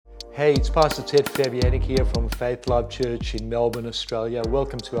Hey, it's Pastor Ted Fabianic here from Faith Life Church in Melbourne, Australia.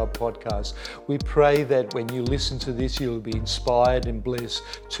 Welcome to our podcast. We pray that when you listen to this, you'll be inspired and blessed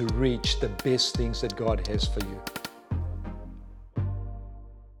to reach the best things that God has for you.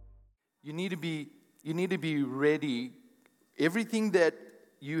 You need to be ready. Everything that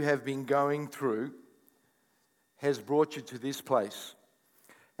you have been going through has brought you to this place.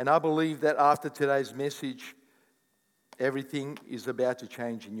 And I believe that after today's message, everything is about to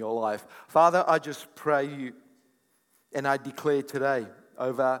change in your life. Father, I just pray you and I declare today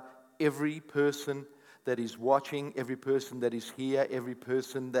over every person that is watching, every person that is here, every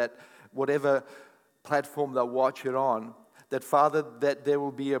person that, whatever platform they watch it on, that Father, that there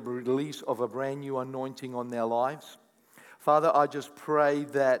will be a release of a brand new anointing on their lives. Father, I just pray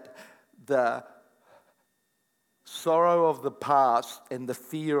that the sorrow of the past and the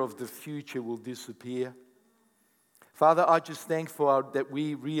fear of the future will disappear. Father, I just thank for that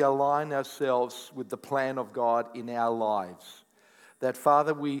we realign ourselves with the plan of God in our lives. That,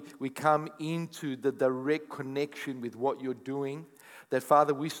 Father, we come into the direct connection with what you're doing. That,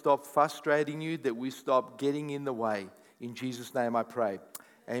 Father, we stop frustrating you, that we stop getting in the way. In Jesus' name I pray.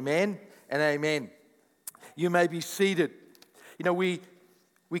 Amen and amen. You may be seated. You know, we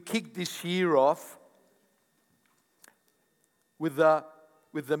kicked this year off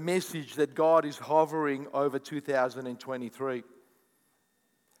with the message that God is hovering over 2023.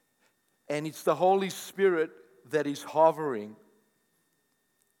 And it's the Holy Spirit that is hovering.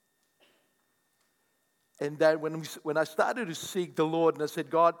 And that when I started to seek the Lord and I said,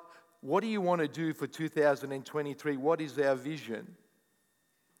 God, what do you want to do for 2023? What is our vision?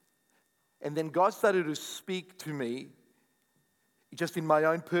 And then God started to speak to me, just in my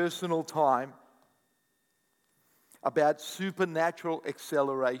own personal time, about supernatural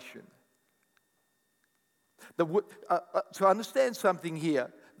acceleration. To understand something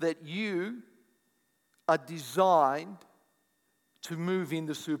here, that you are designed to move in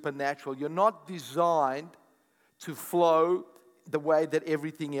the supernatural. You're not designed to flow the way that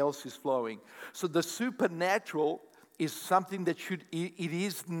everything else is flowing. So the supernatural is something that it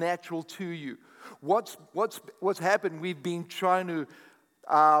is natural to you. What's happened? We've been trying to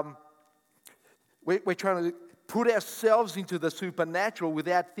we're trying to put ourselves into the supernatural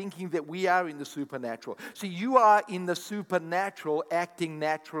without thinking that we are in the supernatural. See, you are in the supernatural acting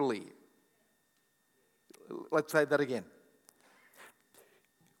naturally. Let's say that again.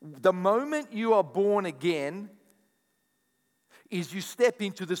 The moment you are born again is you step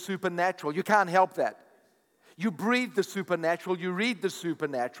into the supernatural. You can't help that. You breathe the supernatural, you read the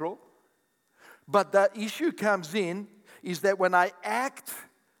supernatural. But the issue comes in is that when I act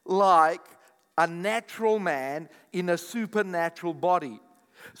like a natural man in a supernatural body.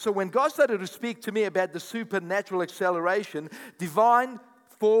 So when God started to speak to me about the supernatural acceleration, divine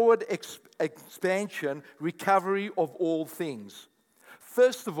forward expansion, recovery of all things.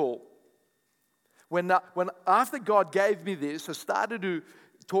 First of all, when after God gave me this, I started to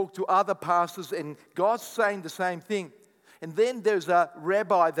talk to other pastors and God's saying the same thing. And then there's a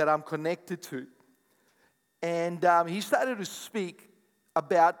rabbi that I'm connected to. And he started to speak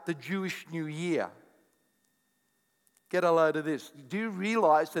about the Jewish New Year. Get a load of this. Do you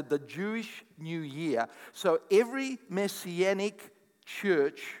realize that the Jewish New Year, so every Messianic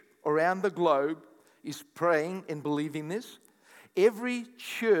church around the globe is praying and believing this. Every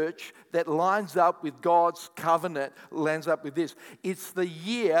church that lines up with God's covenant lines up with this. It's the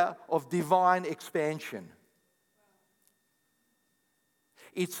year of divine expansion.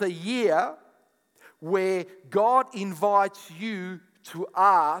 It's a year where God invites you to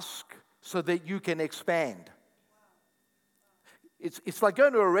ask so that you can expand. It's like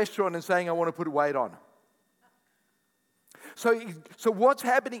going to a restaurant and saying, I want to put weight on. So what's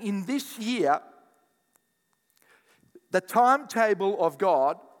happening in this year, the timetable of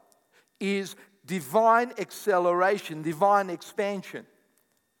God is divine acceleration, divine expansion.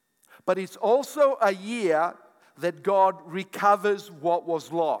 But it's also a year that God recovers what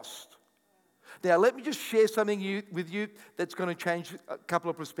was lost. Now, let me just share something with you that's going to change a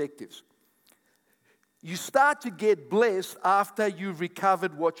couple of perspectives. You start to get blessed after you've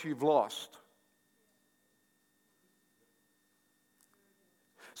recovered what you've lost.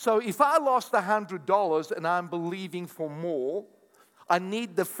 So if I lost $100 and I'm believing for more, I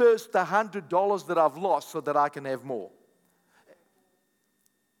need the first $100 that I've lost so that I can have more.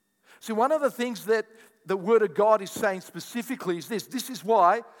 See, one of the things that the Word of God is saying specifically is this. This is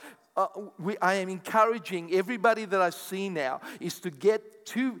why I am encouraging everybody that I see now is to get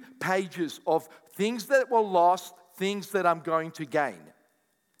 2 pages of things that were lost, things that I'm going to gain.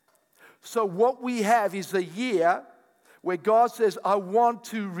 So what we have is a year where God says, I want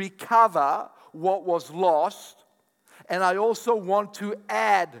to recover what was lost, and I also want to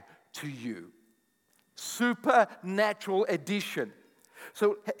add to you. Supernatural addition.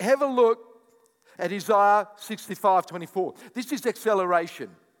 So have a look at Isaiah 65:24. This is acceleration.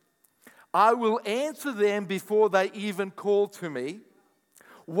 I will answer them before they even call to me.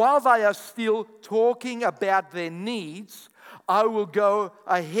 While they are still talking about their needs, I will go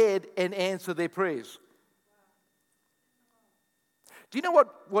ahead and answer their prayers. Do you know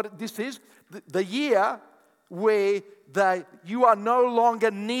what this is? The year where you are no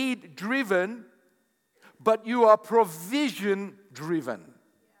longer need-driven, but you are provision-driven.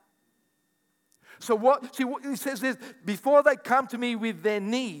 So what it says is, before they come to me with their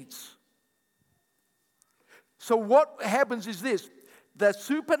needs. So what happens is this. The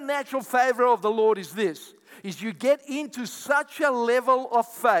supernatural favor of the Lord is this. Is you get into such a level of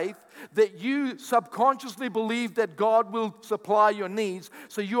faith that you subconsciously believe that God will supply your needs.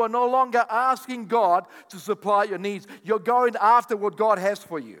 So you are no longer asking God to supply your needs. You're going after what God has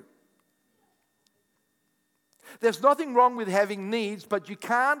for you. There's nothing wrong with having needs, but you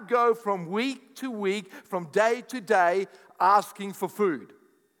can't go from week to week, from day to day, asking for food.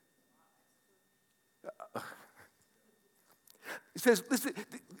 It says, listen,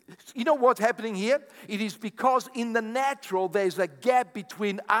 you know what's happening here? It is because in the natural there's a gap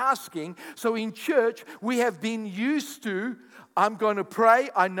between asking. So in church we have been used to, I'm going to pray,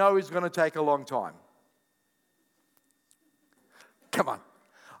 I know it's going to take a long time. Come on.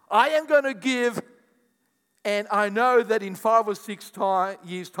 I am going to give, and I know that in 5 or 6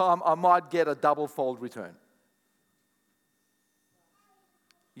 years' time I might get a double-fold return.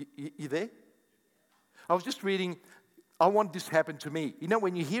 You there? I was just reading, I want this to happen to me. You know,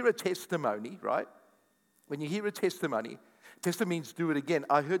 when you hear a testimony, right? When you hear a testimony means do it again.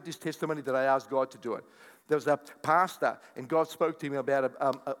 I heard this testimony that I asked God to do it. There was a pastor, and God spoke to him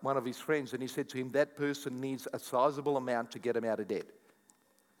about one of his friends, and he said to him, that person needs a sizable amount to get him out of debt.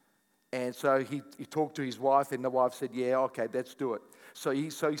 And so he talked to his wife, and the wife said, yeah, okay, let's do it. So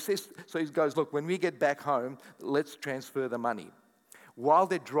he goes, look, when we get back home, let's transfer the money. While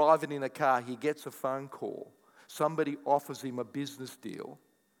they're driving in a car, he gets a phone call. Somebody offers him a business deal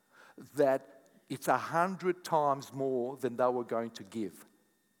that it's 100 times more than they were going to give.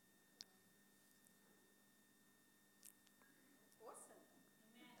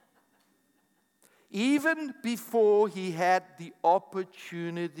 Even before he had the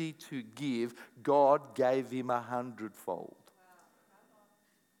opportunity to give, God gave him 100-fold.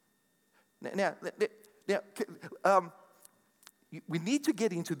 Now, we need to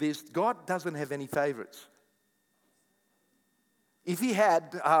get into this. God doesn't have any favorites. If he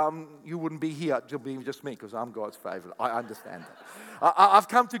had, you wouldn't be here. It would be just me because I'm God's favorite. I understand that. I've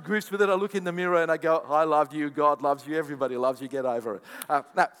come to grips with it. I look in the mirror and I go, I love you. God loves you. Everybody loves you. Get over it.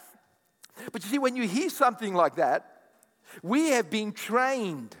 Now, but you see, when you hear something like that, we have been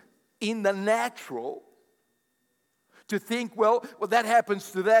trained in the natural to think, well, that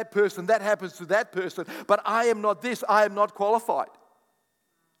happens to that person, that happens to that person, but I am not this, I am not qualified.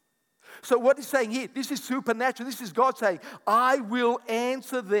 So what he's saying here, this is supernatural. This is God saying, I will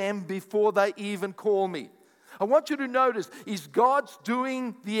answer them before they even call me. I want you to notice, is God's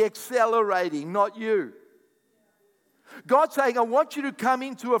doing the accelerating, not you. God's saying, I want you to come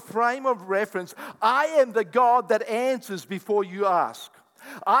into a frame of reference. I am the God that answers before you ask.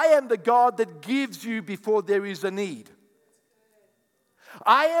 I am the God that gives you before there is a need.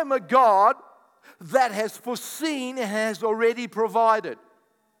 I am a God that has foreseen and has already provided.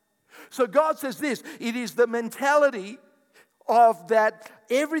 So God says this, it is the mentality of that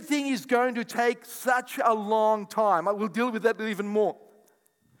everything is going to take such a long time. I will deal with that even more.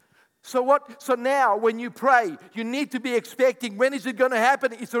 So now when you pray, you need to be expecting, when is it going to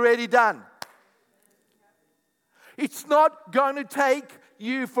happen? It's already done. It's not going to take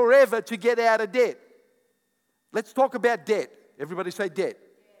you forever to get out of debt. Let's talk about debt. Everybody say debt.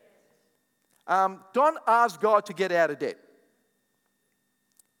 Don't ask God to get out of debt.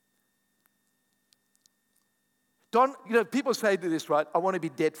 People say to this, right? I want to be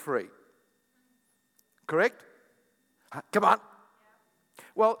debt-free. Correct? Come on.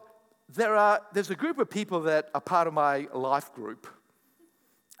 Well, there's a group of people that are part of my life group.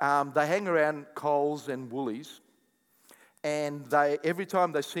 They hang around Coles and Woolies, and every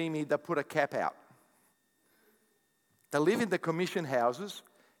time they see me, they put a cap out. They live in the commission houses,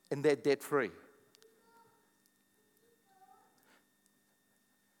 and they're debt-free.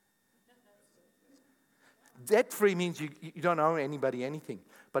 Debt-free means you don't owe anybody anything.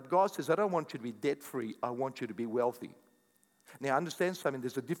 But God says, I don't want you to be debt-free. I want you to be wealthy. Now, understand something.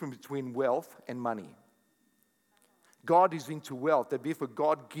 There's a difference between wealth and money. God is into wealth, that therefore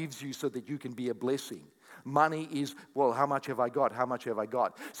God gives you so that you can be a blessing. Money is, well, how much have I got? How much have I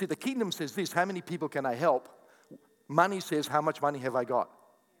got? See, the kingdom says this, how many people can I help? Money says, how much money have I got?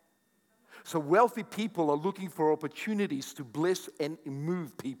 So wealthy people are looking for opportunities to bless and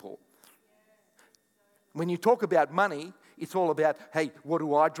move people. When you talk about money, it's all about, hey, what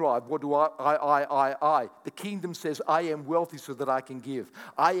do I drive? What do I? The kingdom says, I am wealthy so that I can give.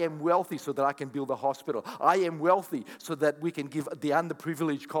 I am wealthy so that I can build a hospital. I am wealthy so that we can give the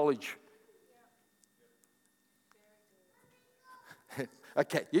underprivileged college.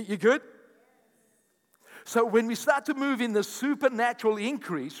 Okay, you good? So when we start to move in the supernatural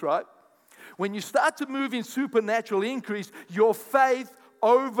increase, right? When you start to move in supernatural increase, your faith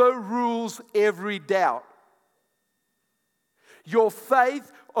overrules every doubt. Your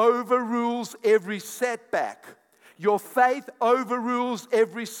faith overrules every setback. Your faith overrules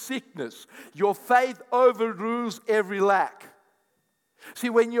every sickness. Your faith overrules every lack. See,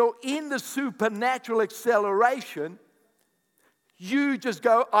 when you're in the supernatural acceleration, you just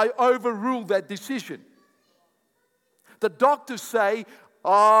go, I overrule that decision. The doctors say,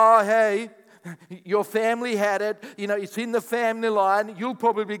 oh, hey, your family had it. You know, it's in the family line. You'll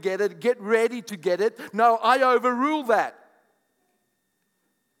probably get it. Get ready to get it. No, I overrule that.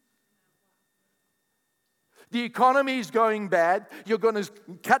 The economy is going bad. You're going to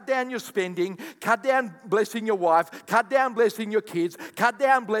cut down your spending, cut down blessing your wife, cut down blessing your kids, cut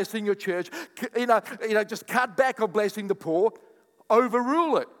down blessing your church. Just cut back on blessing the poor.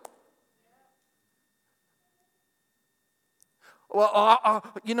 Overrule it. Well,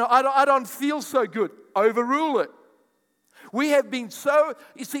 I don't feel so good. Overrule it. We have been so,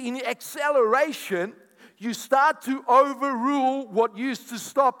 you see, in acceleration, you start to overrule what used to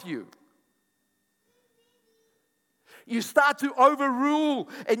stop you. You start to overrule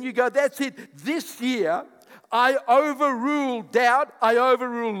and you go, that's it. This year, I overrule doubt, I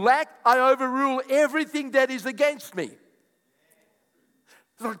overrule lack, I overrule everything that is against me.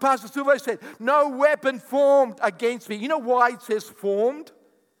 Like Pastor Silva said, no weapon formed against me. You know why it says formed?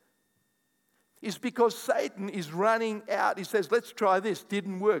 It's because Satan is running out. He says, let's try this.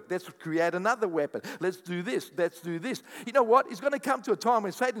 Didn't work. Let's create another weapon. Let's do this. Let's do this. You know what? It's going to come to a time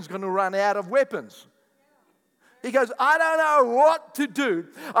when Satan's going to run out of weapons. He goes, I don't know what to do.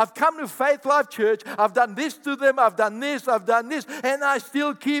 I've come to Faith Life Church. I've done this to them. I've done this. And I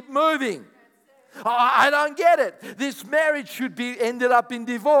still keep moving. I don't get it. This marriage should be ended up in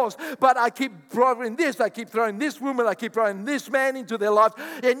divorce. But I keep throwing this. I keep throwing this woman. I keep throwing this man into their life.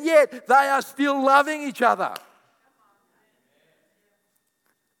 And yet they are still loving each other.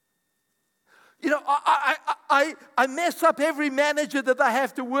 You know, I mess up every manager that they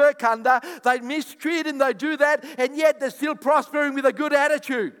have to work under. They mistreat and they do that, and yet they're still prospering with a good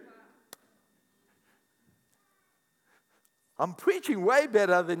attitude. I'm preaching way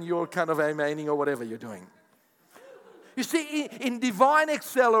better than you're kind of amening or whatever you're doing. You see, in divine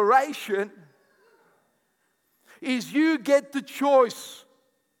acceleration, is you get the choice.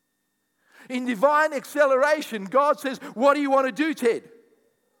 In divine acceleration, God says, what do you want to do, Ted?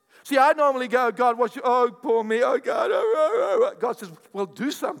 See, I normally go, God, oh, poor me, oh, God. Oh. God says, well, do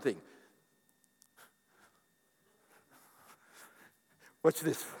something. Watch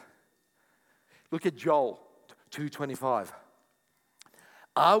this. Look at Joel 2:25.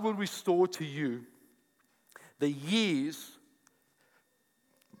 I will restore to you the years,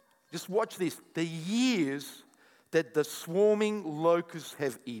 just watch this, the years that the swarming locusts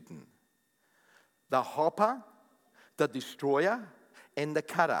have eaten. The hopper, the destroyer, and the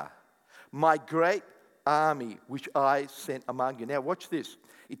cutter, my great army which I sent among you. Now watch this.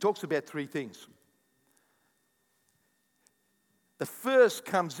 It talks about three things. The first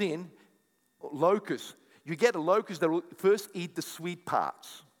comes in, locusts. You get a locust that will first eat the sweet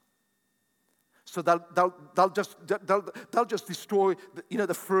parts. So they'll just destroy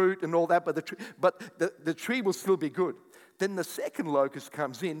the fruit and all that, but the tree will still be good. Then the second locust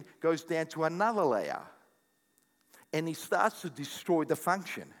comes in, goes down to another layer, and he starts to destroy the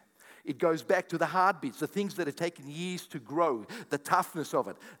function. It goes back to the hard bits, the things that have taken years to grow, the toughness of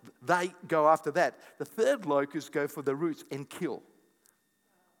it. They go after that. The third locust go for the roots and kill.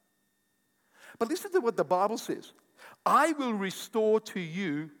 But listen to what the Bible says. I will restore to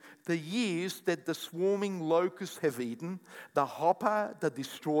you the years that the swarming locusts have eaten, the hopper, the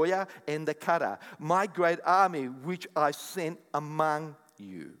destroyer, and the cutter, my great army which I sent among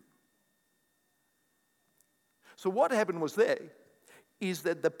you. So what happened was is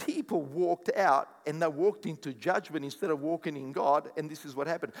that the people walked out and they walked into judgment instead of walking in God, and this is what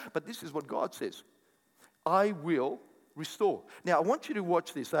happened. But this is what God says. I will restore. Now, I want you to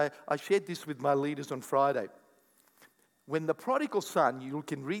watch this. I shared this with my leaders on Friday. When the prodigal son, you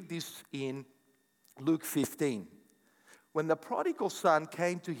can read this in Luke 15. When the prodigal son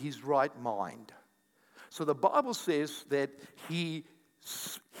came to his right mind, so the Bible says that he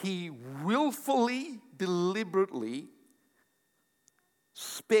willfully, deliberately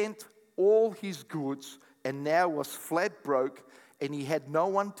spent all his goods and now was flat broke, and he had no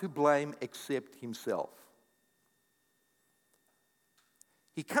one to blame except himself.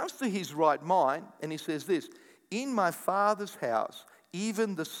 He comes to his right mind and he says this, "In my Father's house,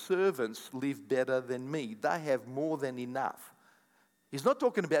 even the servants live better than me. They have more than enough." He's not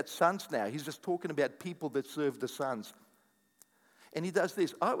talking about sons now. He's just talking about people that serve the sons. And he does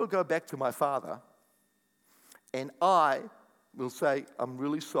this, "I will go back to my father and I will say, I'm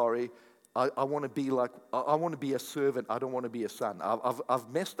really sorry. I want to be a servant. I don't want to be a son. I've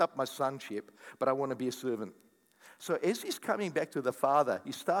messed up my sonship, but I want to be a servant." So as he's coming back to the father,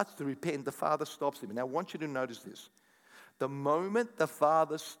 he starts to repent. The father stops him. Now I want you to notice this. The moment the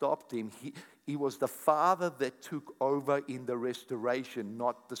father stopped him, he was the father that took over in the restoration,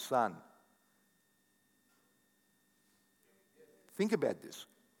 not the son. Think about this.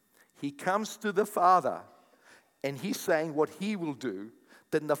 He comes to the father and he's saying what he will do.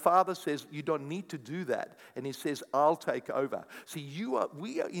 Then the father says, "You don't need to do that." And he says, "I'll take over." See,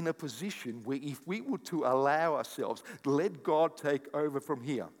 we are in a position where if we were to allow ourselves, let God take over from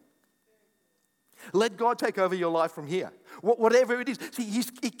here. Let God take over your life from here. Whatever it is. See,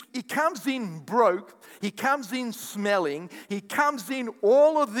 he comes in broke. He comes in smelling. He comes in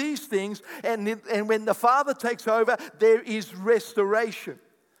all of these things. And when the Father takes over, there is restoration.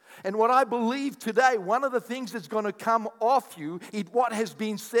 And what I believe today, one of the things that's going to come off you is what has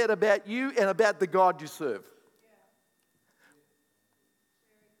been said about you and about the God you serve.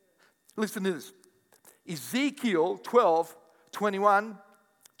 Listen to this. Ezekiel 12:21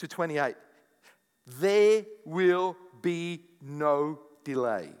 to 28. There will be no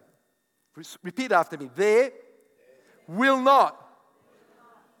delay. Repeat after me. There will not.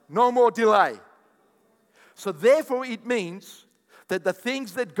 No more delay. So therefore it means that the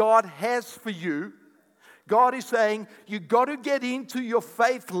things that God has for you, God is saying, you got to get into your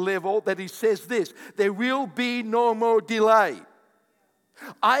faith level that He says this, there will be no more delay.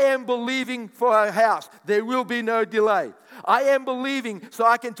 I am believing for a house. There will be no delay. I am believing so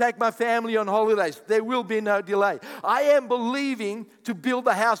I can take my family on holidays. There will be no delay. I am believing to build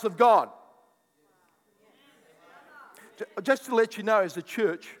the house of God. Just to let you know, as a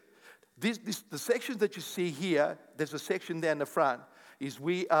church, the sections that you see here, there's a section there in the front, is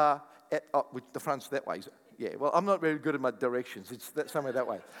we are at, the front's that way. Yeah, well, I'm not very good at my directions. It's somewhere that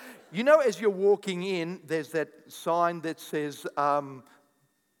way. You know, as you're walking in, there's that sign that says, none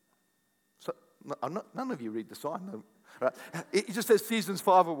of you read the sign, no. Right? It just says Seasons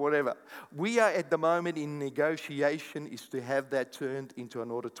 5 or whatever. We are at the moment in negotiation is to have that turned into an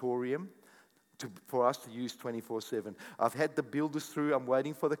auditorium for us to use 24/7. I've had the builders through. I'm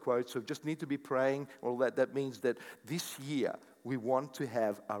waiting for the quotes, so just need to be praying. All that. That means that this year we want to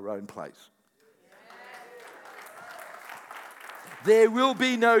have our own place. There will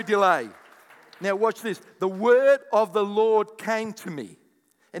be no delay. Now watch this. The word of the Lord came to me.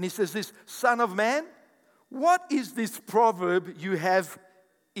 And He says this, "Son of man, what is this proverb you have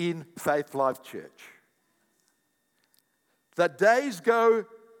in Faith Life Church? The days go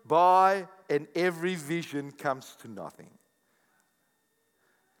by and every vision comes to nothing."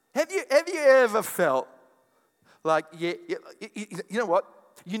 Have you ever felt like, you know what?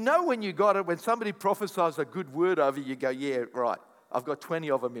 You know when you got it, when somebody prophesies a good word over you, go, "Yeah, right. I've got 20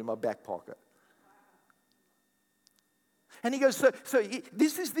 of them in my back pocket." And he goes, so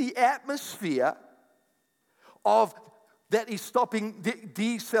this is the atmosphere of that is stopping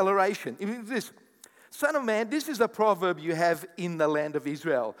deceleration. This, "Son of man, this is a proverb you have in the land of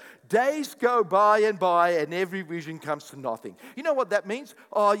Israel. Days go by and every vision comes to nothing." You know what that means?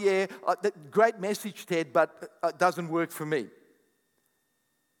 "Oh yeah, great message, Ted, but it doesn't work for me."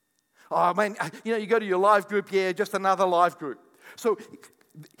 "Oh man, you go to your life group, yeah, just another life group." So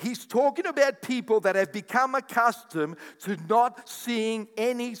he's talking about people that have become accustomed to not seeing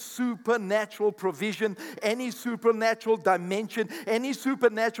any supernatural provision, any supernatural dimension, any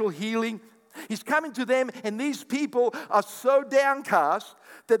supernatural healing. He's coming to them, and these people are so downcast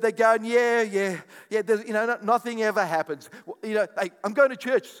that they're going, yeah, nothing ever happens. Hey, I'm going to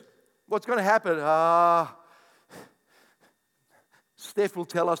church. What's going to happen? Steph will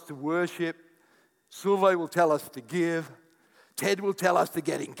tell us to worship. Sylvain will tell us to give. Ted will tell us to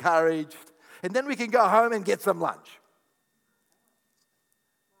get encouraged. And then we can go home and get some lunch.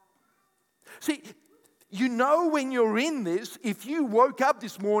 See, you know when you're in this, if you woke up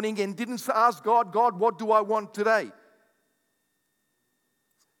this morning and didn't ask God, "God, what do I want today?"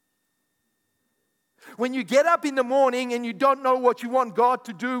 When you get up in the morning and you don't know what you want God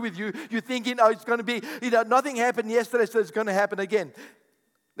to do with you, you're thinking, oh, it's going to be, nothing happened yesterday, so it's going to happen again.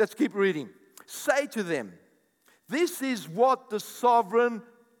 Let's keep reading. Say to them, this is what the sovereign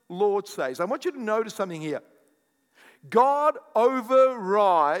Lord says. I want you to notice something here. God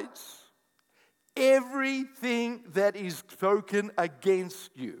overrides everything that is spoken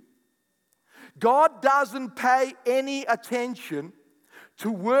against you. God doesn't pay any attention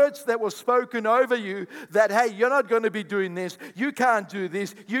to words that were spoken over you that, hey, you're not going to be doing this, you can't do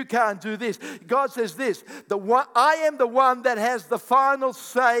this, you can't do this. God says this, I am the one that has the final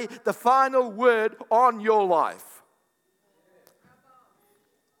say, the final word on your life.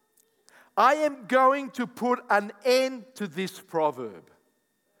 I am going to put an end to this proverb.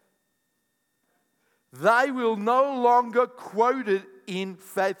 They will no longer quote it in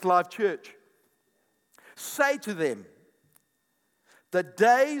Faith Life Church. Say to them, the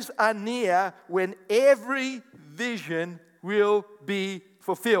days are near when every vision will be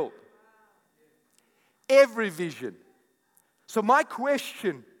fulfilled. Every vision. So my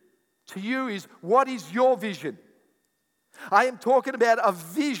question to you is, what is your vision? I am talking about a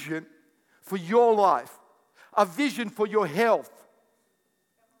vision for your life, a vision for your health,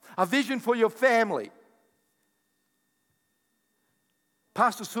 a vision for your family.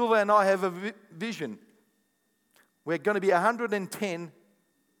 Pastor Silva and I have a vision. We're going to be 110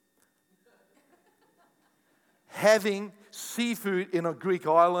 having seafood in a Greek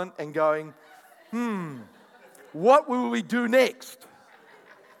island and going, what will we do next?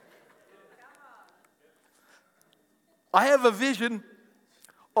 I have a vision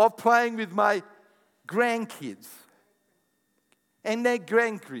of playing with my grandkids and their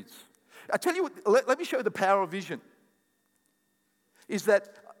grandkids. I tell you what, let me show you the power of vision. Is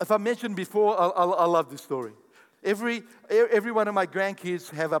that, if I mentioned before, I love this story. Every one of my grandkids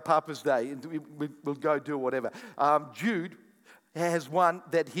have a Papa's Day, and we'll go do whatever. Jude has one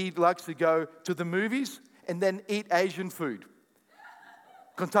that he likes to go to the movies and then eat Asian food.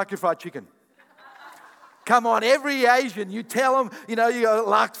 Kentucky Fried Chicken. Come on, every Asian, you tell them, you go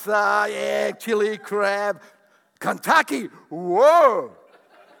laksa, yeah, chili crab, Kentucky, whoa.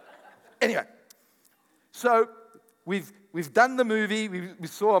 Anyway, so we've done the movie, we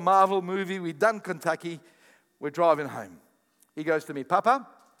saw a Marvel movie, we've done Kentucky. We're driving home. He goes to me, Papa,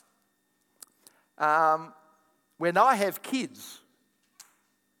 when I have kids,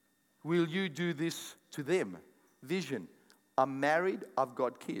 will you do this to them? Vision. I'm married, I've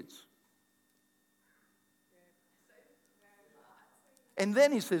got kids. And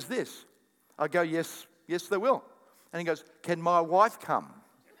then he says this. I go, yes, they will. And he goes, can my wife come?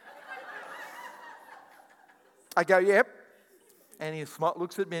 I go, yep. And he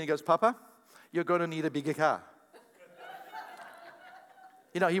looks at me and he goes, Papa, you're going to need a bigger car.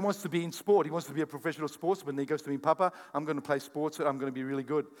 He wants to be in sport. He wants to be a professional sportsman. He goes to me, Papa, I'm going to play sports and I'm going to be really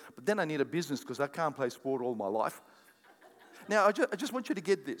good. But then I need a business because I can't play sport all my life. Now, I just want you to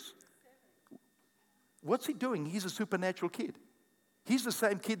get this. What's he doing? He's a supernatural kid. He's the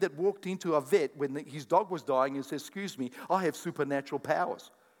same kid that walked into a vet when his dog was dying and says, excuse me, I have supernatural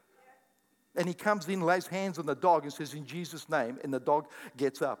powers. And he comes in, lays hands on the dog and says, in Jesus' name, and the dog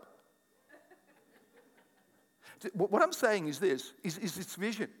gets up. What I'm saying is this, is its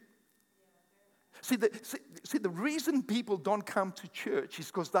vision. See, the reason people don't come to church is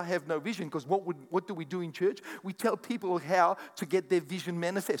because they have no vision. Because what do we do in church? We tell people how to get their vision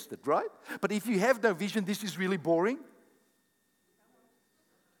manifested, right? But if you have no vision, this is really boring.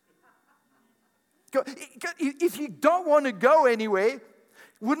 If you don't want to go anywhere,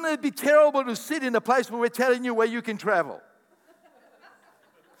 wouldn't it be terrible to sit in a place where we're telling you where you can travel?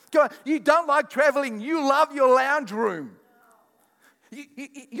 You don't like traveling. You love your lounge room.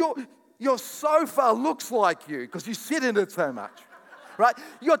 Your sofa looks like you because you sit in it so much, right?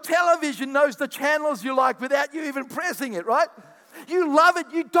 Your television knows the channels you like without you even pressing it, right? You love it.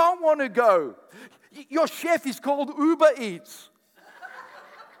 You don't want to go. Your chef is called Uber Eats,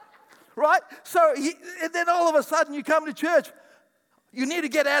 right? And then all of a sudden you come to church. You need to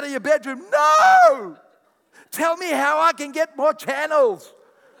get out of your bedroom. No! Tell me how I can get more channels.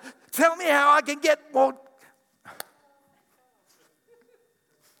 Tell me how I can get more.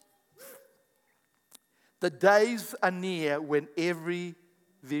 The days are near when every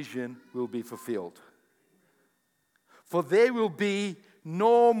vision will be fulfilled. For there will be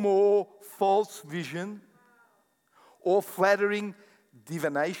no more false vision or flattering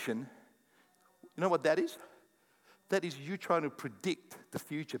divination. You know what that is? That is you trying to predict the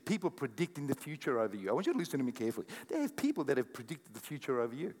future. People predicting the future over you. I want you to listen to me carefully. There are people that have predicted the future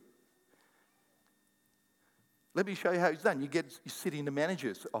over you. Let me show you how it's done. You sit in the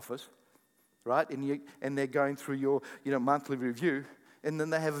manager's office right? And they're going through your monthly review, and then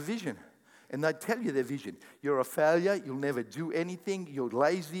they have a vision. And they tell you their vision. You're a failure. You'll never do anything. You're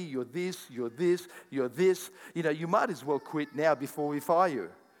lazy. You're this. You're this. You're this. You might as well quit now before we fire you.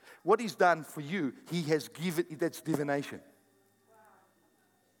 What he's done for you, he has given. That's divination.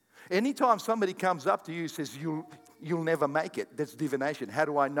 Anytime somebody comes up to you and says, you'll never make it, that's divination. How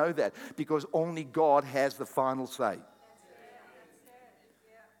do I know that? Because only God has the final say.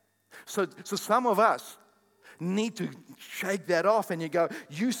 So some of us need to shake that off, and you go,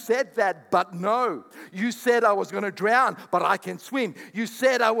 you said that, but no. You said I was going to drown, but I can swim. You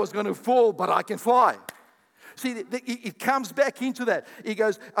said I was going to fall, but I can fly. See, it comes back into that. It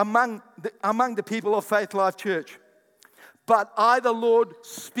goes, among the people of Faith Life Church, but I, the Lord,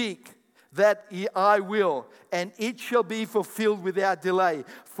 speak that I will, and it shall be fulfilled without delay.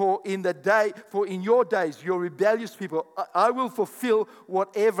 For in your days, your rebellious people, I will fulfill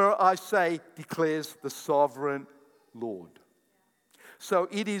whatever I say, declares the sovereign Lord. So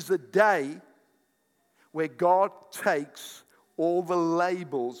it is a day where God takes all the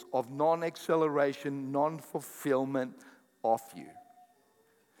labels of non-acceleration, non-fulfillment off you.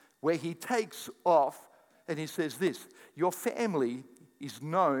 Where he takes off, and he says this, your family is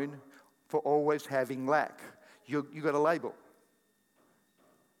known for always having lack. You got a label.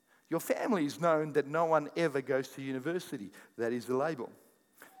 Your family is known that no one ever goes to university. That is a label.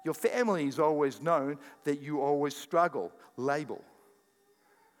 Your family is always known that you always struggle. Label.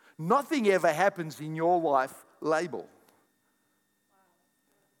 Nothing ever happens in your life. Label.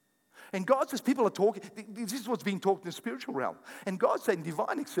 And God says, people are talking, this is what's being talked in the spiritual realm. And God's saying,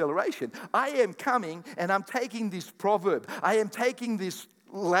 divine acceleration. I am coming and I'm taking this proverb. I am taking this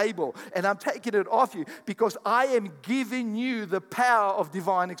label and I'm taking it off you because I am giving you the power of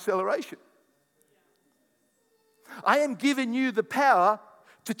divine acceleration. I am giving you the power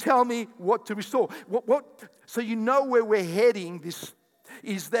to tell me what to restore. So you know where we're heading. This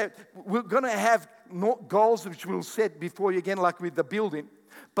is that we're going to have goals which we'll set before you again, like with the building.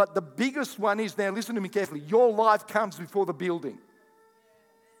 But the biggest one is, now listen to me carefully, your life comes before the building.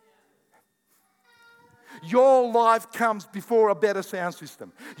 Your life comes before a better sound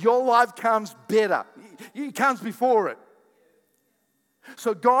system. Your life comes better. It comes before it.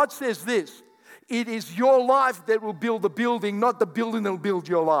 So God says this, it is your life that will build the building, not the building that will build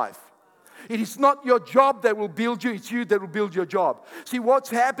your life. It is not your job that will build you, it's you that will build your job. See, what's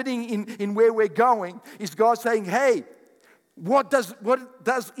happening in where we're going is God saying, hey, what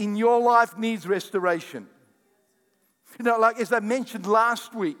does in your life needs restoration? Like as I mentioned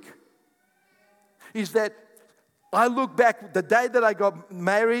last week, is that I look back the day that I got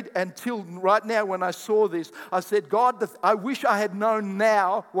married until right now when I saw this, I said, God, I wish I had known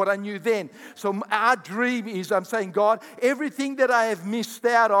now what I knew then. So our dream is, I'm saying, God, everything that I have missed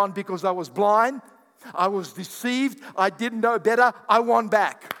out on because I was blind, I was deceived, I didn't know better, I want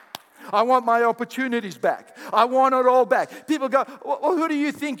back. I want my opportunities back. I want it all back. People go, well, who do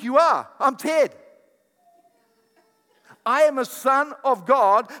you think you are? I'm Ted. I am a son of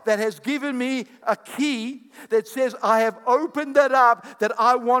God that has given me a key that says I have opened that up that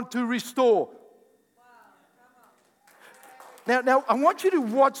I want to restore. Now I want you to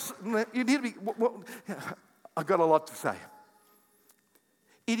watch. You need to be. I've got a lot to say.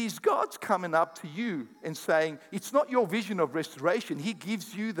 It is God's coming up to you and saying, it's not your vision of restoration. He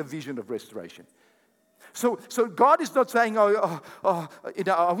gives you the vision of restoration. So God is not saying,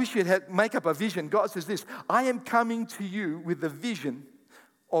 I wish you'd make up a vision. God says this, I am coming to you with the vision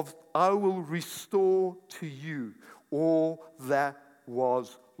of I will restore to you all that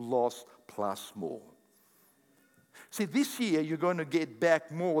was lost plus more. See, this year you're going to get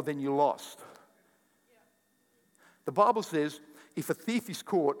back more than you lost. The Bible says, if a thief is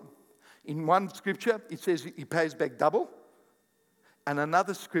caught, in one scripture, it says he pays back double. And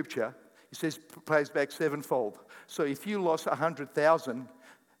another scripture, it says pays back sevenfold. So if you lost 100,000,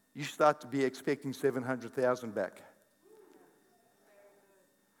 you start to be expecting 700,000 back.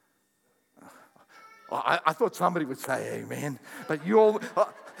 I thought somebody would say amen. But you all...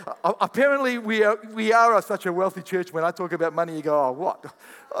 apparently, we are such a wealthy church. When I talk about money, you go, oh, what?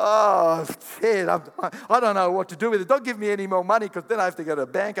 Oh, Ted, I don't know what to do with it. Don't give me any more money because then I have to go to the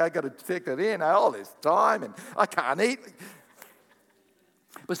bank. I've got to take it in all this time and I can't eat.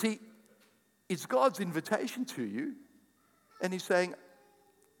 But see, it's God's invitation to you. And he's saying,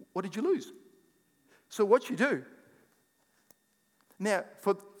 what did you lose? So what you do? Now,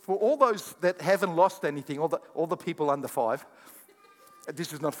 for all those that haven't lost anything, all the people under 5,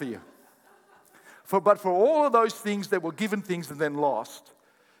 this is not for you. But for all of those things that were given things and then lost,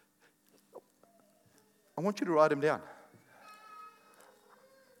 I want you to write them down.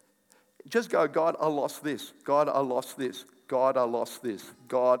 Just go, God, I lost this. God, I lost this. God, I lost this.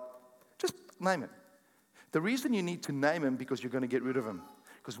 God, just name it. The reason you need to name them because you're going to get rid of them.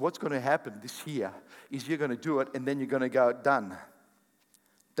 Because what's going to happen this year is you're going to do it and then you're going to go, done.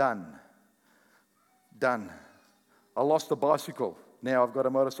 Done. Done. I lost a bicycle. Now I've got a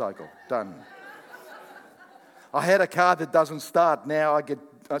motorcycle. Done. I had a car that doesn't start. Now I get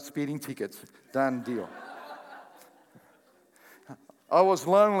speeding tickets. Done deal. I was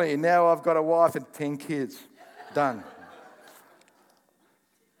lonely. Now I've got a wife and 10 kids. Done.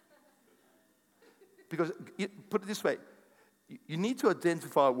 Because, put it this way, you need to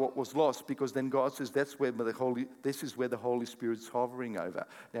identify what was lost because then God says this is where the Holy Spirit's hovering over.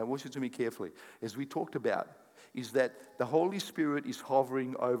 Now, listen to me carefully. As we talked about, is that the Holy Spirit is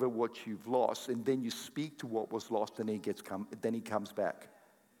hovering over what you've lost, and then you speak to what was lost, and then He comes back.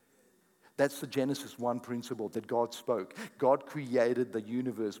 That's the Genesis 1 principle that God spoke. God created the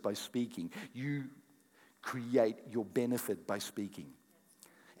universe by speaking. You create your benefit by speaking.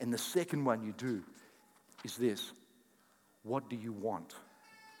 And the second one you do is this. What do you want?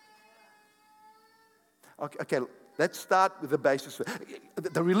 Okay, let's start with the basis.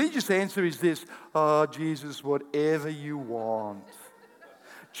 The religious answer is this. Oh, Jesus, whatever you want.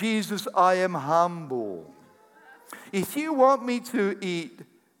 Jesus, I am humble. If you want me to eat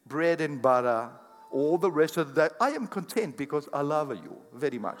bread and butter all the rest of the day, I am content because I love you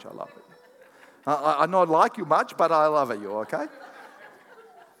very much. I love you. I not like you much, but I love you, okay?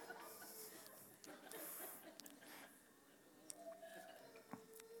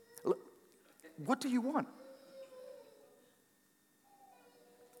 What do you want?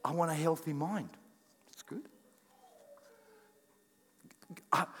 I want a healthy mind. That's good.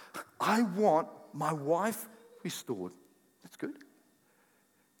 I want my wife restored. That's good.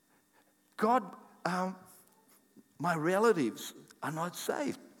 God, my relatives are not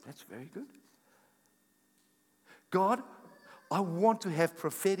saved. That's very good. God, I want to have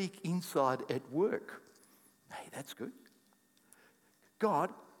prophetic insight at work. Hey, that's good. God,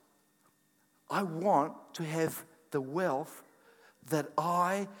 I want to have the wealth that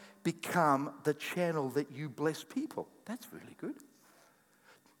I become the channel that you bless people. That's really good.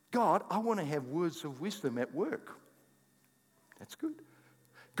 God, I want to have words of wisdom at work. That's good.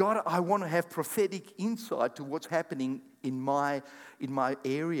 God, I want to have prophetic insight to what's happening in my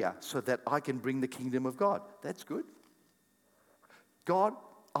area so that I can bring the kingdom of God. That's good. God,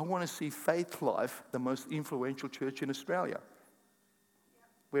 I want to see Faith Life, the most influential church in Australia.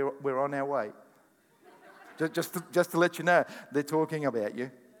 We're on our way. Just to let you know, they're talking about you.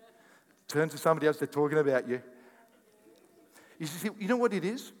 Turn to somebody else, they're talking about you. You see, you know what it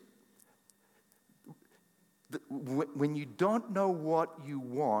is? When you don't know what you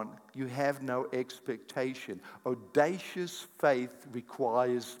want, you have no expectation. Audacious faith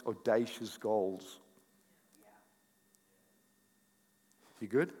requires audacious goals. You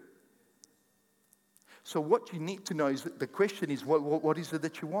good? So what you need to know is that the question is, what is it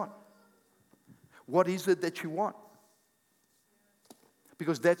that you want? What is it that you want?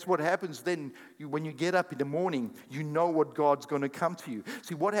 Because that's what happens then when you get up in the morning, you know what God's going to come to you.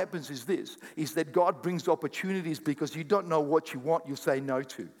 See, what happens is this, is that God brings opportunities because you don't know what you want, you say no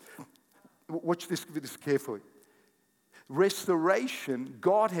to. Watch this carefully. Restoration,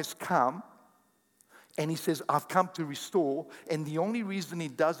 God has come and He says, I've come to restore, and the only reason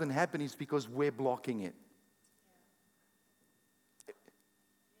it doesn't happen is because we're blocking it.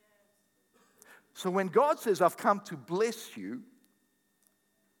 So when God says, I've come to bless you,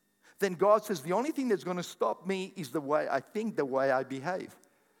 then God says, the only thing that's going to stop me is the way I think, the way I behave.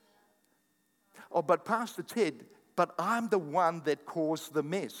 Oh, but Pastor Ted, but I'm the one that caused the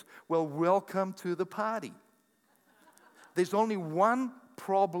mess. Well, welcome to the party. There's only one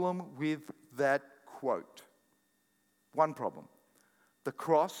problem with that quote. One problem. The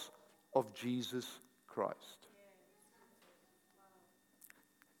cross of Jesus Christ.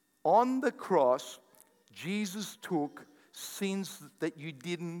 On the cross, Jesus took sins that you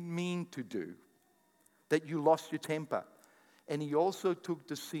didn't mean to do, that you lost your temper. And He also took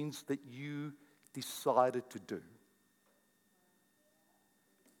the sins that you decided to do.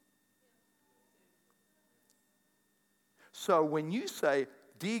 So when you say,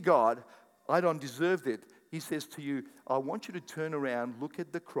 dear God, I don't deserve it, He says to you, I want you to turn around, look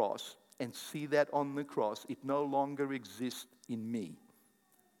at the cross, and see that on the cross, it no longer exists in me.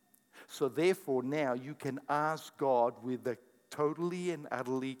 So therefore, now you can ask God with a totally and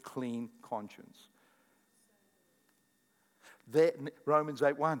utterly clean conscience. Romans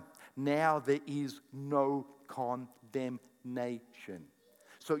 8:1. Now there is no condemnation.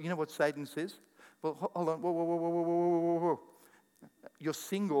 So you know what Satan says? Well, hold on. Whoa. You're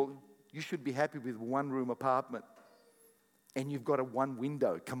single. You should be happy with one-room apartment. And you've got a one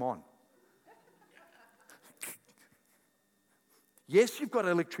window. Come on. Yes, you've got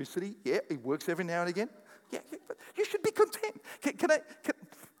electricity. Yeah, it works every now and again. Yeah, but you should be content.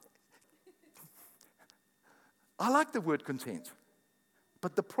 I like the word content.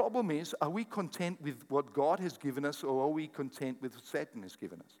 But the problem is, are we content with what God has given us, or are we content with what Satan has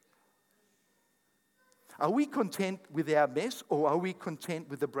given us? Are we content with our mess, or are we content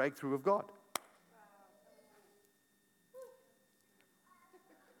with the breakthrough of God?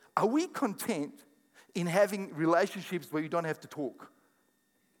 Are we content in having relationships where you don't have to talk?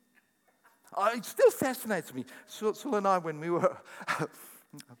 It still fascinates me. Sul and I, when we were...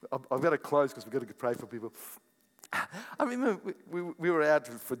 I've got to close because we've got to pray for people. I remember we were out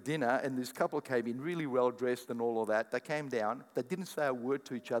for dinner, and this couple came in really well dressed and all of that. They came down. They didn't say a word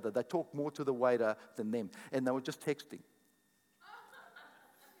to each other. They talked more to the waiter than them, and they were just texting.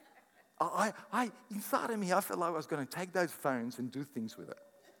 Inside of me, I felt like I was going to take those phones and do things with it.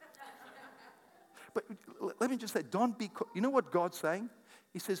 But let me just say, don't be... You know what God's saying?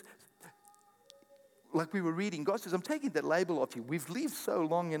 He says, like we were reading, God says, I'm taking that label off you. We've lived so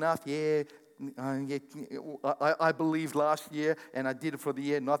long enough, I believed last year, and I did it for the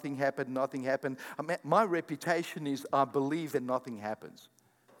year. Nothing happened. My reputation is I believe and nothing happens.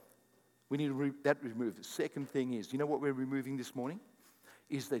 We need that removed. The second thing is, you know what we're removing this morning?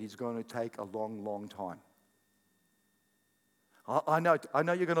 Is that it's going to take a long, long time. I know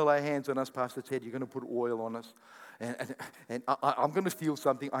you're going to lay hands on us, Pastor Ted. You're going to put oil on us. And I'm going to feel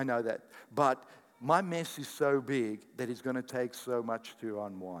something. I know that. But my mess is so big that it's going to take so much to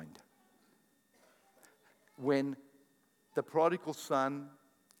unwind. When the prodigal son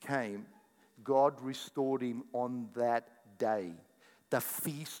came, God restored him on that day. The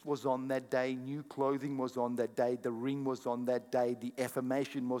feast was on that day. New clothing was on that day. The ring was on that day. The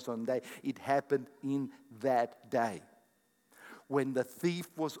affirmation was on that day. It happened in that day. When the thief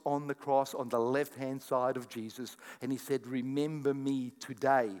was on the cross on the left-hand side of Jesus, and he said, remember me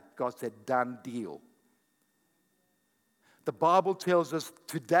today. God said, done deal. The Bible tells us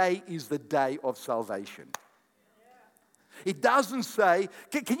today is the day of salvation. It doesn't say,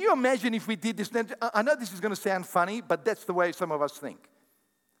 can you imagine if we did this? I know this is going to sound funny, but that's the way some of us think.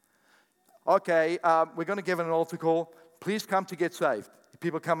 Okay, we're going to give an altar call. Please come to get saved.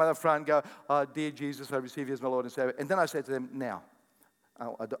 People come out the front and go, dear Jesus, I receive you as my Lord and Savior. And then I say to them, now,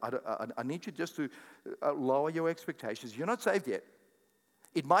 I need you just to lower your expectations. You're not saved yet.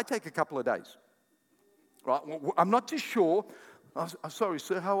 It might take a couple of days. Right? I'm not too sure. I'm sorry,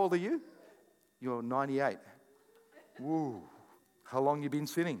 sir, how old are you? You're 98. Woo. How long you been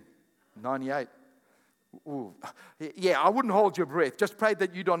sinning? 98. Ooh. Yeah, I wouldn't hold your breath. Just pray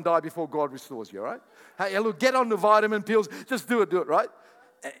that you don't die before God restores you, all right? Hey, look, get on the vitamin pills. Just do it, right?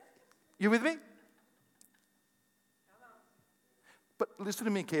 You with me? But listen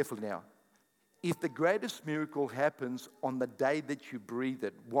to me carefully now. If the greatest miracle happens on the day that you breathe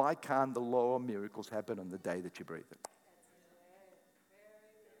it, why can't the lower miracles happen on the day that you breathe it?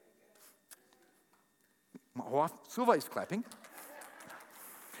 My wife, Sylva's clapping.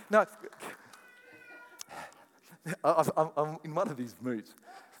 No, I'm in one of these moods.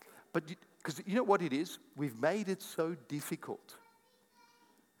 But because you know what it is? We've made it so difficult.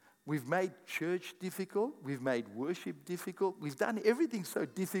 We've made church difficult. We've made worship difficult. We've done everything so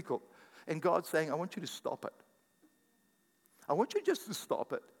difficult. And God's saying, I want you to stop it. I want you just to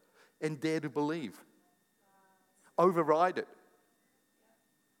stop it and dare to believe. Override it.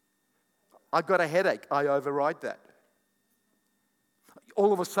 I got a headache. I override that.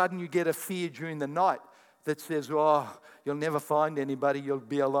 All of a sudden you get a fear during the night that says, oh, you'll never find anybody. You'll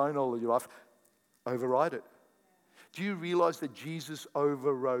be alone all of your life. Override it. Do you realize that Jesus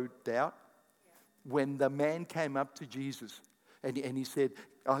overrode doubt? When the man came up to Jesus and he said,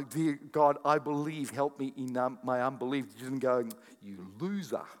 oh, dear God, I believe, help me in my unbelief. He didn't go, you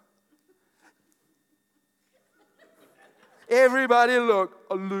loser. Everybody look,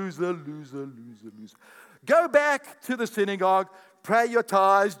 a loser. Go back to the synagogue, pray your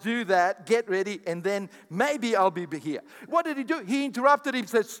tithes, do that, get ready, and then maybe I'll be here. What did he do? He interrupted him,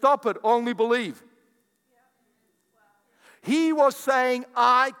 said, stop it, only believe. He was saying,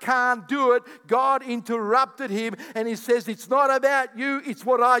 I can't do it. God interrupted him, and he says, it's not about you, it's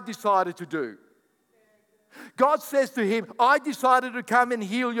what I decided to do. God says to him, I decided to come and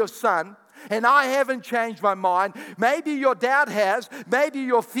heal your son, and I haven't changed my mind. Maybe your doubt has, maybe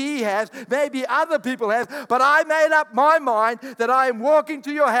your fear has, maybe other people have, but I made up my mind that I am walking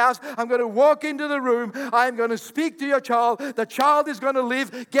to your house. I'm going to walk into the room. I am going to speak to your child. The child is going to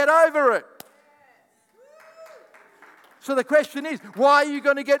live. Get over it. So the question is, why are you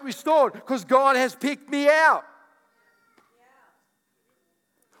going to get restored? Because God has picked me out.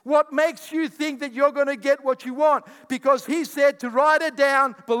 What makes you think that you're going to get what you want? Because He said to write it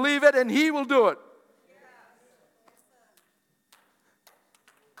down, believe it, and He will do it.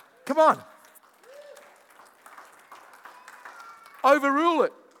 Come on. Overrule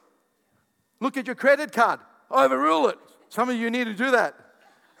it. Look at your credit card. Overrule it. Some of you need to do that.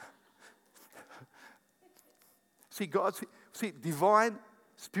 See, divine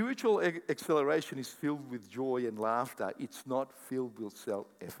spiritual acceleration is filled with joy and laughter. It's not filled with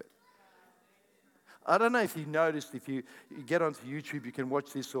self-effort. I don't know if you noticed, if you get onto YouTube, you can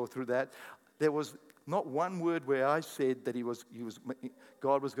watch this or through that. There was not one word where I said that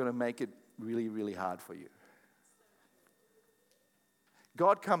God was going to make it really, really hard for you.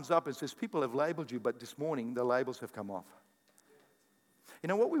 God comes up and says, people have labeled you, but this morning the labels have come off. You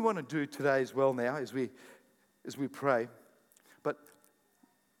know what we want to do today as well now as we pray, but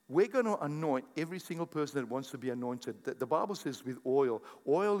we're going to anoint every single person that wants to be anointed. The Bible says with oil.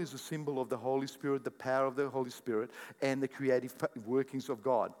 Oil is a symbol of the Holy Spirit, the power of the Holy Spirit, and the creative workings of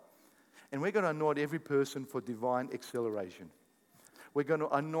God. And we're going to anoint every person for divine acceleration. We're going to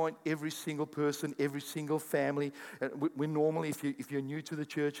anoint every single person, every single family. We normally, if you're new to the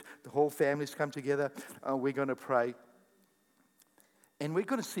church, the whole families come together. We're going to pray. And we're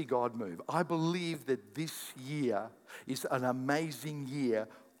going to see God move. I believe that this year is an amazing year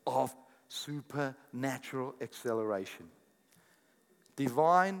of supernatural acceleration.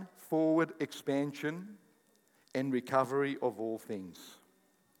 Divine forward expansion and recovery of all things.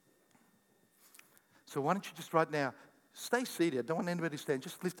 So why don't you just right now, stay seated. I don't want anybody to stand.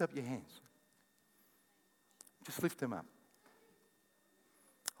 Just lift up your hands. Just lift them up.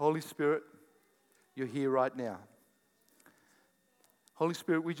 Holy Spirit, you're here right now. Holy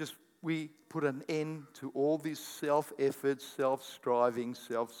Spirit, we put an end to all this self-effort, self-striving,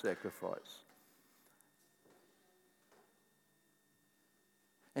 self-sacrifice.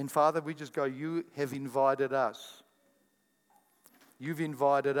 And Father, we just go, you have invited us. You've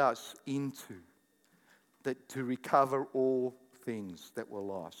invited us into that to recover all things that were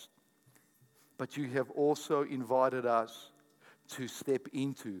lost. But you have also invited us to step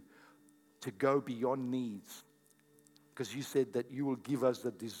into, to go beyond needs. Because you said that you will give us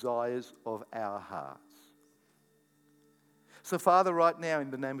the desires of our hearts. So Father, right now in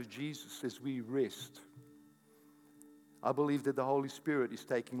the name of Jesus, as we rest, I believe that the Holy Spirit is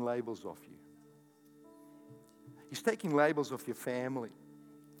taking labels off you. He's taking labels off your family.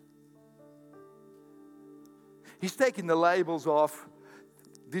 He's taking the labels off.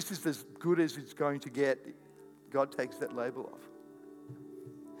 This is as good as it's going to get. God takes that label off.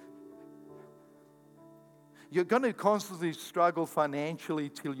 You're going to constantly struggle financially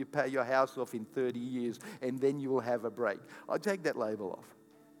till you pay your house off in 30 years, and then you will have a break. I take that label off.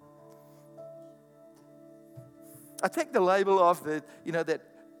 I take the label off that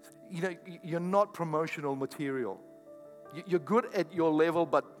you're not promotional material. You're good at your level,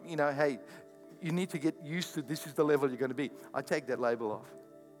 but hey, you need to get used to this is the level you're going to be. I take that label off.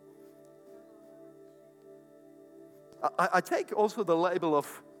 I take also the label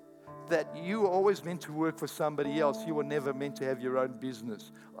of that you were always meant to work for somebody else. You were never meant to have your own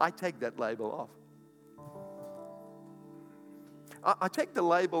business. I take that label off. I take the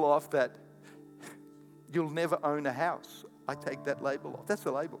label off that you'll never own a house. I take that label off. That's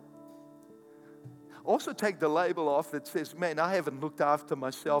the label. Also take the label off that says, man, I haven't looked after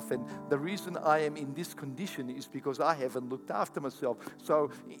myself, and the reason I am in this condition is because I haven't looked after myself. So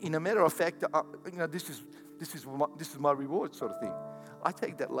in a matter of fact, this is my reward sort of thing. I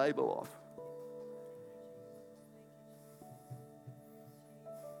take that label off.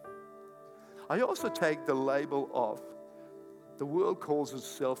 I also take the label off. The world calls it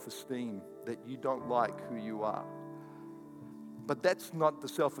self-esteem, that you don't like who you are. But that's not the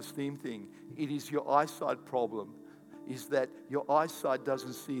self-esteem thing. It is your eyesight problem, is that your eyesight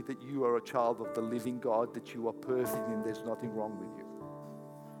doesn't see that you are a child of the living God, that you are perfect and there's nothing wrong with you.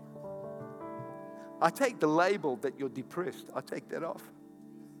 I take the label that you're depressed. I take that off.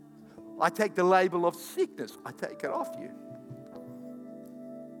 I take the label of sickness. I take it off you.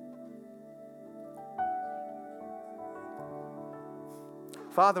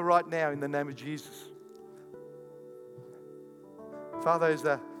 Father, right now in the name of Jesus, Father, as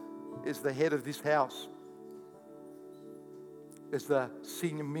the head of this house, as the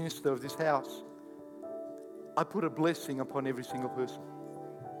senior minister of this house, I put a blessing upon every single person.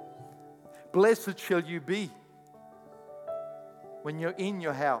 Blessed shall you be when you're in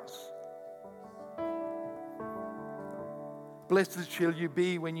your house. Blessed shall you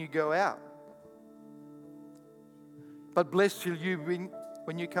be when you go out. but blessed shall you be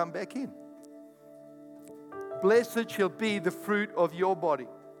when you come back in. Blessed shall be the fruit of your body.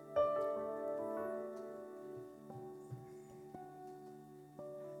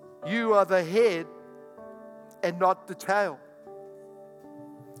 You are the head and not the tail.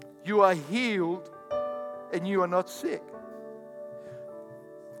 You are healed and you are not sick.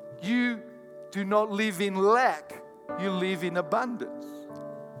 You do not live in lack, you live in abundance.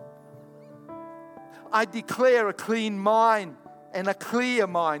 I declare a clean mind and a clear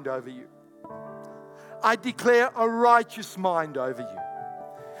mind over you. I declare a righteous mind over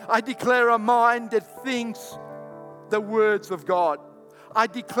you. I declare a mind that thinks the words of God. I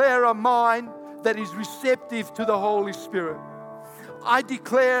declare a mind that is receptive to the Holy Spirit. I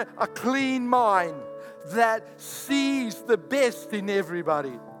declare a clean mind that sees the best in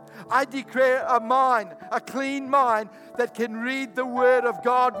everybody. I declare a mind, a clean mind that can read the Word of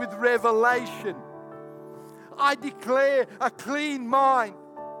God with revelation. I declare a clean mind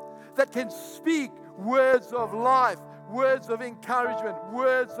that can speak words of life, words of encouragement,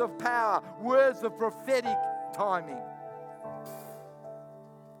 words of power, words of prophetic timing.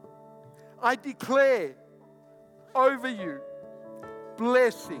 I declare over you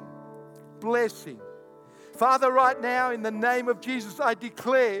blessing, blessing. Father, right now, in the name of Jesus, I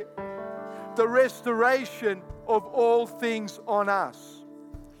declare the restoration of all things on us.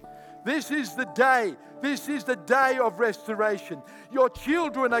 This is the day. This is the day of restoration. Your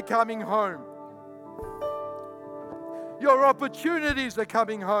children are coming home. Your opportunities are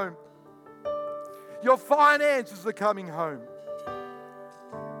coming home. Your finances are coming home.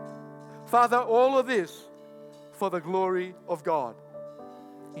 Father, all of this for the glory of God.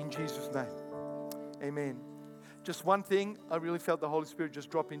 In Jesus' name. Amen. Just one thing I really felt the Holy Spirit just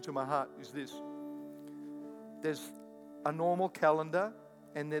drop into my heart is this. There's a normal calendar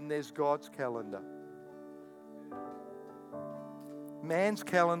and then there's God's calendar. Man's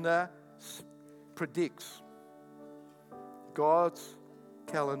calendar predicts. God's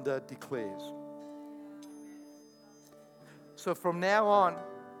calendar declares. So from now on,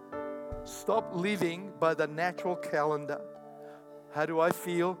 stop living by the natural calendar. How do I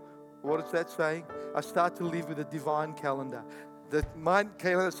feel? What is that saying? I start to live with a divine calendar. My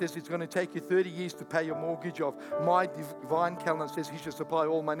calendar says it's going to take you 30 years to pay your mortgage off. My divine calendar says He should supply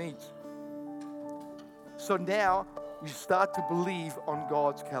all my needs. So now you start to believe on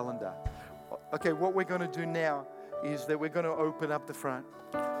God's calendar. Okay, what we're going to do now is that we're going to open up the front.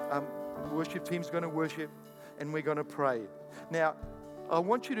 The worship team's going to worship and we're going to pray. Now, I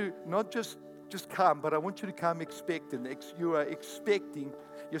want you to not just come, but I want you to come expectant. You are expecting,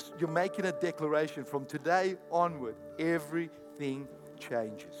 you're making a declaration from today onward. Everything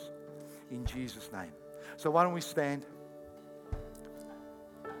changes in Jesus' name. So why don't we stand?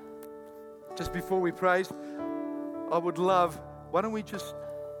 Just before we praise, I would love, why don't we just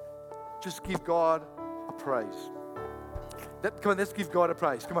give God a praise? Come on, let's give God a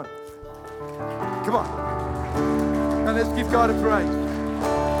praise. Come on. Come on. And let's give God a praise.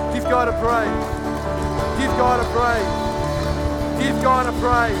 Give God a praise. Give God a praise. Give God a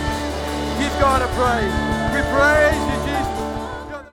praise. Give God a praise. We praise you,